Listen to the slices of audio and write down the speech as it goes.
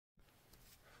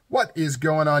What is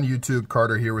going on YouTube?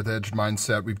 Carter here with Edged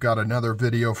Mindset. We've got another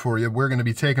video for you. We're going to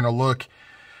be taking a look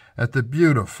at the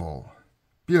beautiful,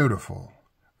 beautiful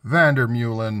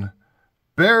Vandermeulen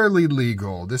Barley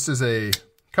Legal. This is a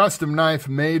custom knife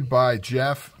made by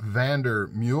Jeff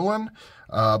Vandermeulen.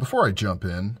 Before I jump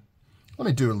in, let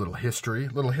me do a little history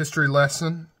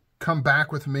lesson. Come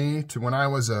back with me to when I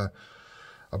was a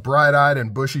bright-eyed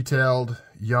and bushy-tailed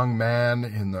young man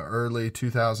in the early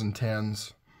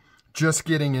 2010s. Just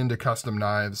getting into custom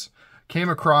knives, came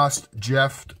across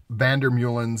Jeff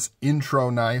Vandermeulen's intro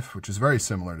knife, which is very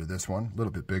similar to this one, a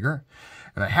little bit bigger,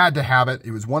 and I had to have it.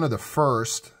 It was one of the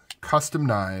first custom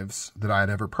knives that I had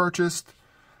ever purchased.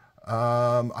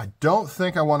 I don't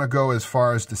think I want to go as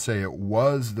far as to say it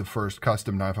was the first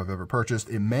custom knife I've ever purchased.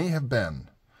 It may have been.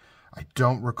 I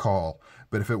don't recall.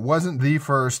 But if it wasn't the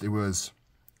first, it was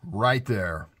right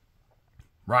there,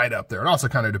 right up there. It also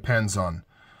kind of depends on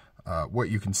what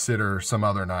you consider some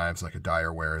other knives, like a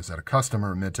dyer ware. Is that a custom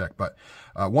or a mid-tech? But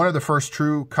one of the first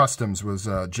true customs was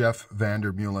Jeff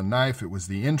Vandermeulen knife. It was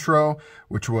the intro,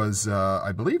 which was,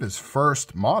 I believe, his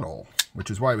first model,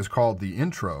 which is why it was called the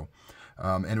intro.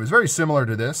 And it was very similar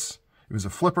to this. It was a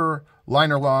flipper,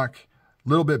 liner lock, a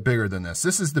little bit bigger than this.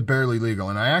 This is the Barley Legal,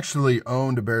 and I actually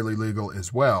owned a Barley Legal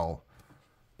as well,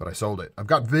 but I sold it. I've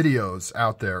got videos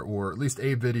out there, or at least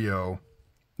a video.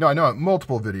 No, I know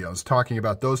multiple videos talking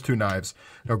about those two knives.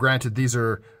 Now, granted, these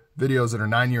are videos that are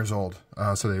 9 years old,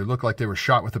 so they look like they were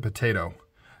shot with a potato.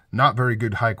 Not very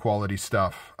good high-quality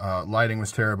stuff. Lighting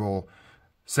was terrible.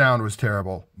 Sound was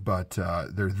terrible, but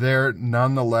they're there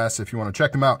nonetheless if you want to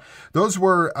check them out. Those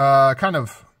were kind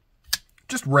of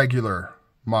just regular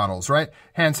models, right?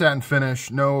 Hand satin finish,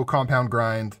 no compound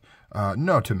grind,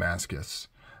 no Damascus.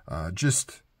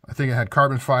 Just, I think it had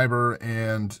carbon fiber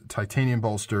and titanium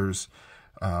bolsters.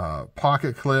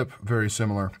 Pocket clip, very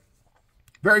similar.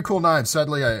 Very cool knives.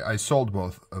 Sadly, I sold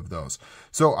both of those.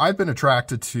 So I've been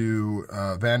attracted to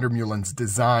Vandermeulen's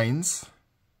designs.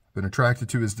 Been attracted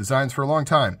to his designs for a long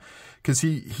time, because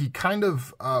he kind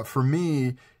of, for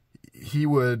me, he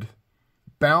would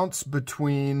bounce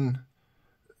between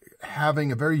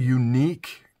having a very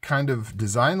unique kind of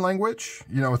design language,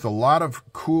 you know, with a lot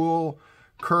of cool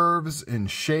curves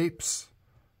and shapes.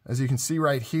 As you can see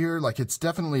right here, like, it's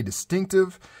definitely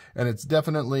distinctive, and it's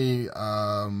definitely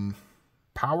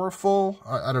powerful.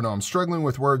 I don't know, I'm struggling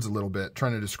with words a little bit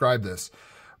trying to describe this,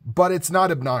 but it's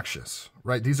not obnoxious,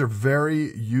 right? These are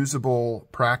very usable,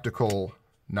 practical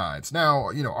knives. Now,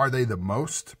 you know, are they the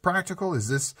most practical? Is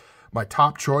this my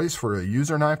top choice for a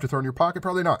user knife to throw in your pocket?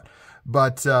 Probably not.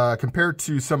 But compared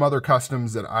to some other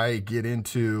customs that I get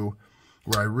into,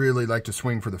 where I really like to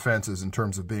swing for the fences in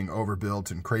terms of being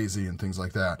overbuilt and crazy and things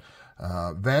like that,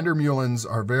 Vandermeulens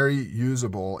are very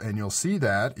usable, and you'll see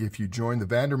that if you join the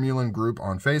Vandermeulen group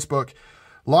on Facebook.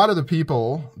 A lot of the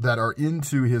people that are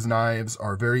into his knives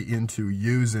are very into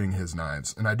using his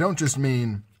knives. And I don't just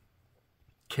mean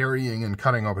carrying and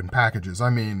cutting open packages. I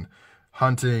mean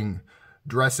hunting,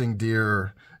 dressing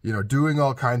deer, you know, doing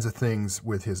all kinds of things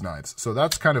with his knives. So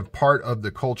that's kind of part of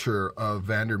the culture of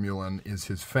Vandermeulen, is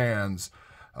his fans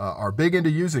are big into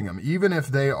using them. Even if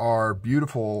they are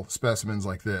beautiful specimens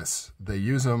like this, they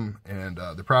use them, and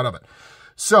they're proud of it.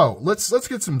 So let's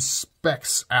get some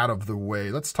specs out of the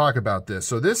way. Let's talk about this.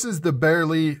 So this is the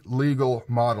Barley Legal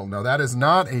model. Now, that is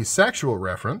not a sexual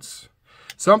reference.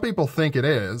 Some people think it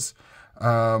is.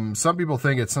 Some people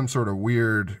think it's some sort of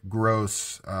weird,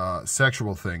 gross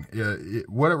sexual thing.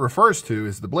 What it refers to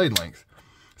is the blade length.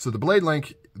 So the blade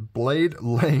length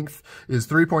is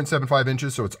 3.75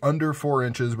 inches, so it's under 4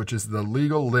 inches, which is the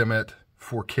legal limit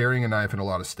for carrying a knife in a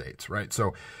lot of states, right?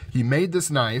 So he made this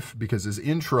knife because his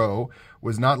intro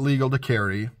was not legal to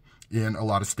carry in a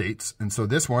lot of states, and so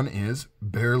this one is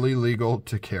barely legal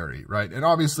to carry, right? And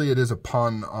obviously it is a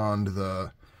pun on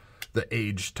the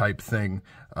age type thing,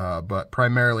 but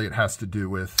primarily it has to do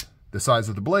with the size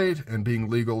of the blade and being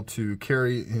legal to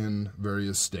carry in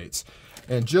various states.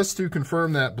 And just to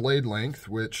confirm that blade length,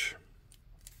 which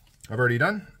I've already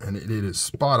done, and it is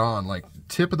spot on, like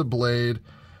tip of the blade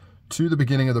to the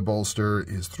beginning of the bolster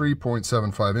is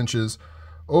 3.75 inches.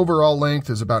 Overall length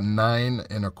is about 9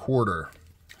 1/4.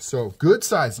 So good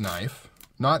sized knife,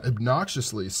 not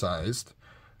obnoxiously sized.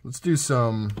 Let's do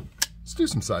some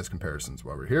size comparisons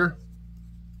while we're here.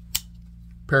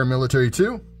 Paramilitary 2.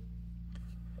 You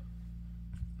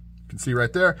can see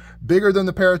right there, bigger than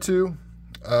the Para 2.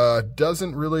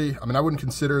 Doesn't really, I mean, I wouldn't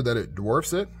consider that it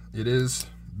dwarfs it. It is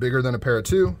bigger than a Para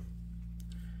 2.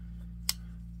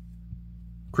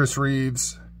 Chris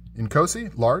Reeves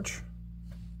Inkosi, large.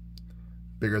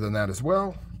 Bigger than that as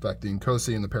well. In fact, the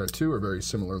Inkosi and the Para 2 are very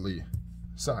similarly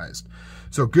sized.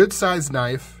 So good sized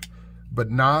knife. but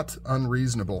not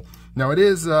unreasonable. Now it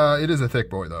is a thick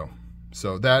boy though.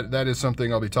 So that is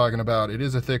something I'll be talking about. It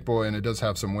is a thick boy and it does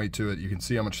have some weight to it. You can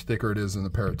see how much thicker it is than the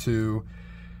Para 2,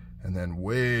 and then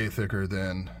way thicker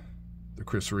than the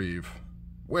Chris Reeve.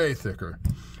 Way thicker.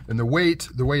 And the weight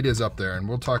is up there, and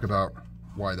we'll talk about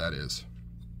why that is.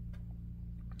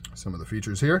 Some of the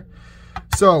features here.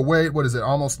 So weight, what is it?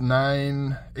 Almost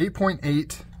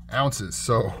 8.8 ounces.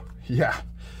 So yeah,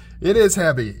 it is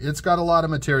heavy. It's got a lot of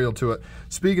material to it.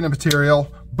 Speaking of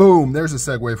material, boom, there's a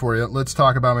segue for you. Let's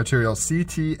talk about material.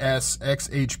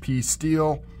 CTS-XHP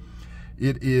steel.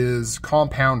 It is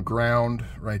compound ground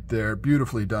right there.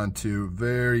 Beautifully done too.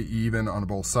 Very even on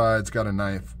both sides. Got a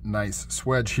nice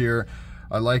swedge here.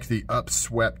 I like the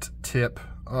upswept tip.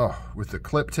 Oh, with the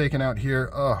clip taken out here.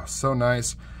 Oh, so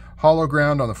nice. Hollow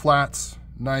ground on the flats.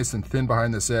 Nice and thin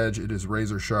behind this edge. It is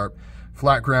razor sharp.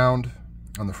 Flat ground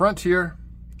on the front here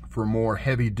for more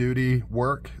heavy duty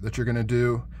work that you're gonna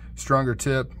do. Stronger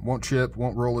tip, won't chip,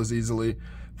 won't roll as easily.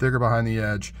 Thicker behind the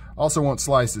edge. Also won't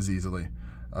slice as easily.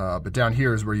 But down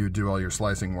here is where you do all your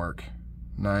slicing work.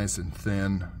 Nice and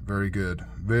thin, very good.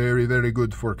 Very, very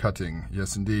good for cutting,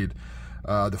 yes indeed.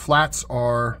 The flats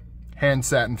are hand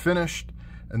satin finished,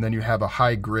 and then you have a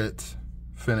high grit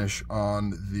finish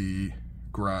on the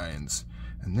grinds.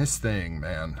 And this thing,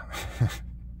 man,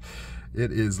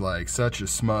 it is like such a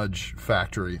smudge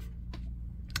factory.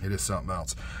 It is something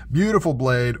else. Beautiful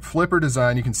blade, flipper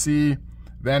design. You can see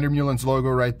Vandermeulen's logo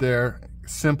right there.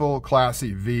 Simple,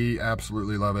 classy V,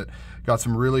 absolutely love it. Got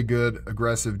some really good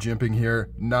aggressive jimping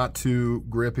here. Not too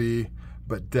grippy,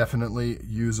 but definitely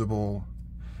usable.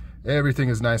 Everything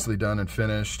is nicely done and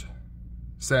finished.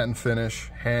 Satin finish,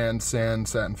 hand sand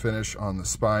satin finish on the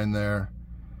spine there.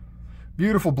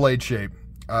 Beautiful blade shape.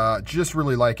 Just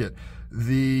really like it.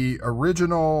 The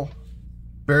original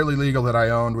Barley Legal that I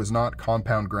owned was not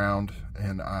compound ground,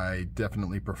 and I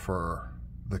definitely prefer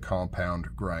the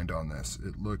compound grind on this.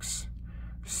 It looks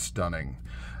stunning.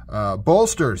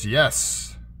 Bolsters,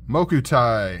 yes.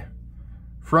 MokuTi,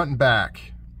 front and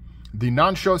back. The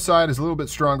non-show side is a little bit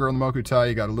stronger on the MokuTi.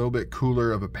 You got a little bit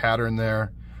cooler of a pattern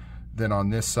there than on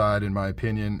this side, in my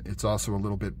opinion. It's also a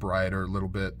little bit brighter, a little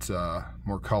bit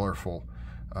more colorful.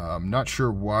 Not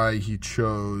sure why he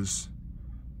chose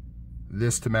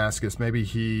this Damascus. Maybe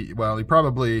he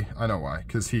probably, I know why,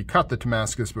 because he cut the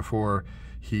Damascus before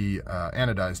he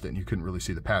anodized it and you couldn't really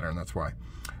see the pattern, that's why.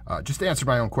 Just to answer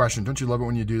my own question. Don't you love it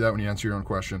when you do that, when you answer your own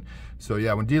question? So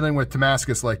yeah, when dealing with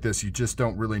Damascus like this, you just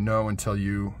don't really know until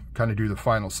you kind of do the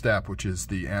final step, which is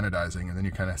the anodizing, and then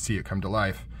you kind of see it come to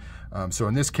life. So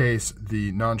in this case,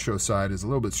 the non-show side is a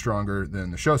little bit stronger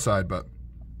than the show side, but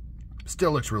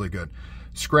still looks really good.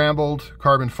 Scrambled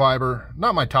carbon fiber,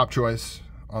 not my top choice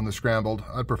on the scrambled.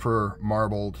 I'd prefer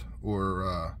marbled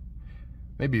or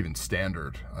maybe even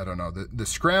standard. I don't know. The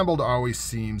scrambled always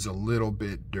seems a little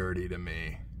bit dirty to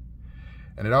me.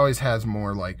 And it always has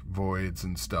more like voids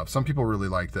and stuff. Some people really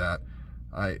like that.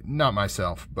 Not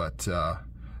myself, but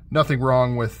nothing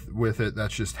wrong with it.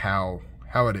 That's just how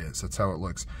it is. That's how it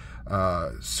looks.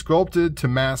 Sculpted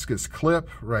Damascus clip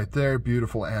right there.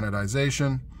 Beautiful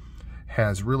anodization.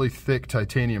 Has really thick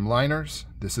titanium liners.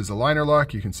 This is a liner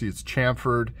lock. You can see it's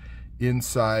chamfered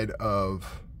inside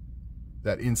of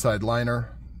that inside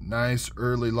liner. Nice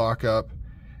early lockup,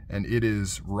 and it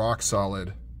is rock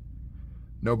solid.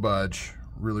 No budge.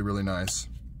 Really, really nice.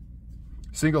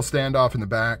 Single standoff in the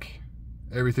back.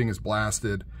 Everything is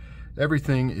blasted.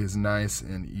 Everything is nice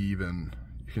and even.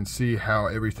 You can see how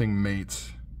everything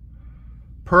mates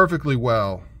perfectly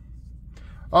well.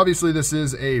 Obviously, this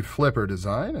is a flipper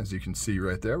design, as you can see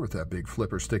right there with that big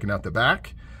flipper sticking out the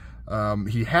back.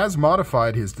 He has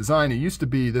modified his design. It used to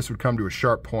be this would come to a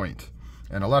sharp point,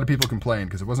 and a lot of people complained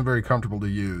because it wasn't very comfortable to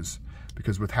use,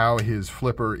 because with how his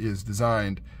flipper is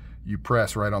designed, you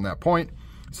press right on that point.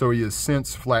 So he has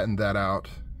since flattened that out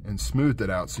and smoothed it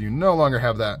out, so you no longer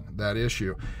have that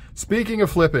issue. Speaking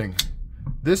of flipping,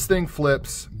 this thing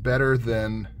flips better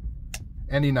than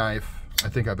any knife I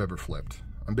think I've ever flipped.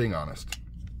 I'm being honest.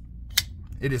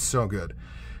 It is so good.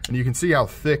 And you can see how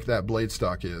thick that blade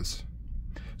stock is.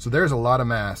 So there's a lot of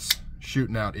mass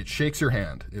shooting out. It shakes your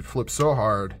hand. It flips so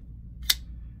hard.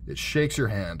 It shakes your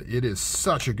hand. It is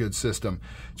such a good system.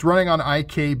 It's running on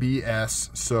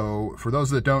IKBS. So for those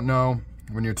that don't know,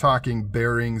 when you're talking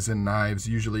bearings and knives,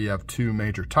 usually you have two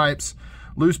major types: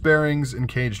 loose bearings and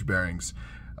caged bearings.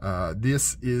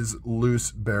 This is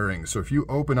loose bearings. So if you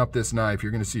open up this knife,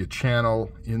 you're going to see a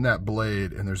channel in that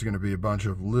blade, and there's going to be a bunch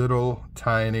of little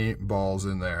tiny balls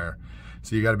in there.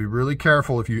 So you got to be really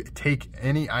careful. If you take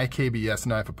any IKBS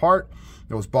knife apart,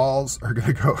 those balls are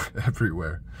going to go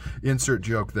everywhere. Insert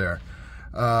joke there.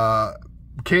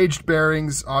 Caged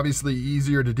bearings, obviously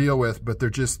easier to deal with, but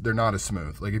they're not as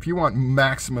smooth. Like if you want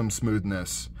maximum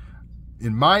smoothness,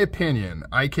 in my opinion,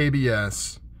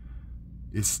 IKBS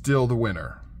is still the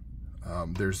winner.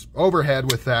 There's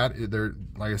overhead with that.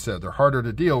 Like I said, they're harder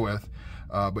to deal with,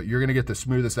 but you're going to get the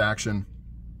smoothest action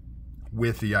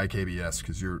with the IKBS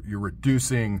because you're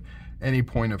reducing any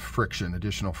point of friction,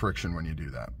 additional friction when you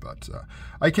do that. But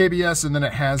IKBS, and then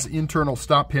it has internal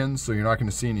stop pins, so you're not going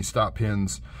to see any stop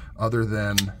pins other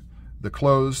than the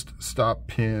closed stop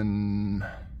pin.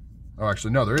 Oh,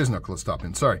 actually, no, there is no closed stop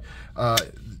pin, sorry.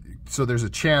 So there's a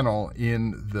channel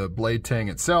in the blade tang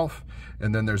itself,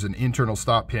 and then there's an internal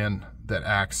stop pin that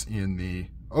acts in the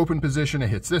open position. It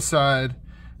hits this side,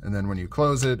 and then when you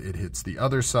close it, it hits the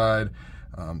other side.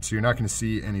 So you're not going to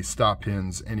see any stop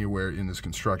pins anywhere in this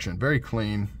construction. Very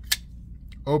clean,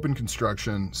 open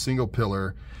construction, single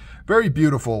pillar, very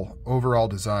beautiful overall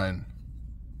design.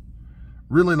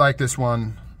 Really like this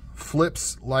one.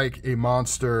 Flips like a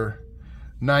monster.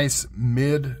 Nice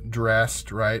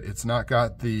mid-dressed, right? It's not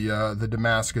got the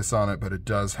Damascus on it, but it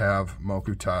does have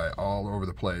MokuTi all over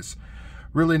the place.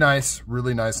 Really nice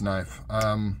knife.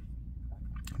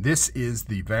 This is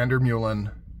the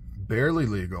Vandermeulen Barley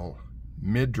Legal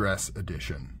mid-dress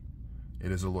edition.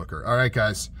 It is a looker. All right,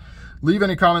 guys, leave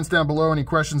any comments down below, any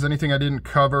questions, anything I didn't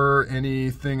cover,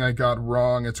 anything I got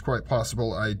wrong. It's quite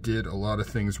possible I did a lot of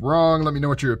things wrong. Let me know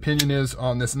what your opinion is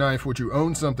on this knife. Would you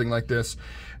own something like this?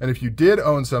 And if you did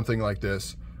own something like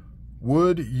this,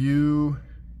 would you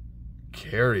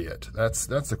carry it? That's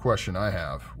the question I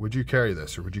have. Would you carry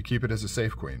this, or would you keep it as a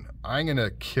safe queen? I'm gonna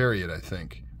carry it, I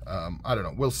think. I don't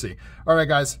know, we'll see. All right,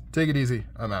 guys, take it easy.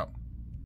 I'm out.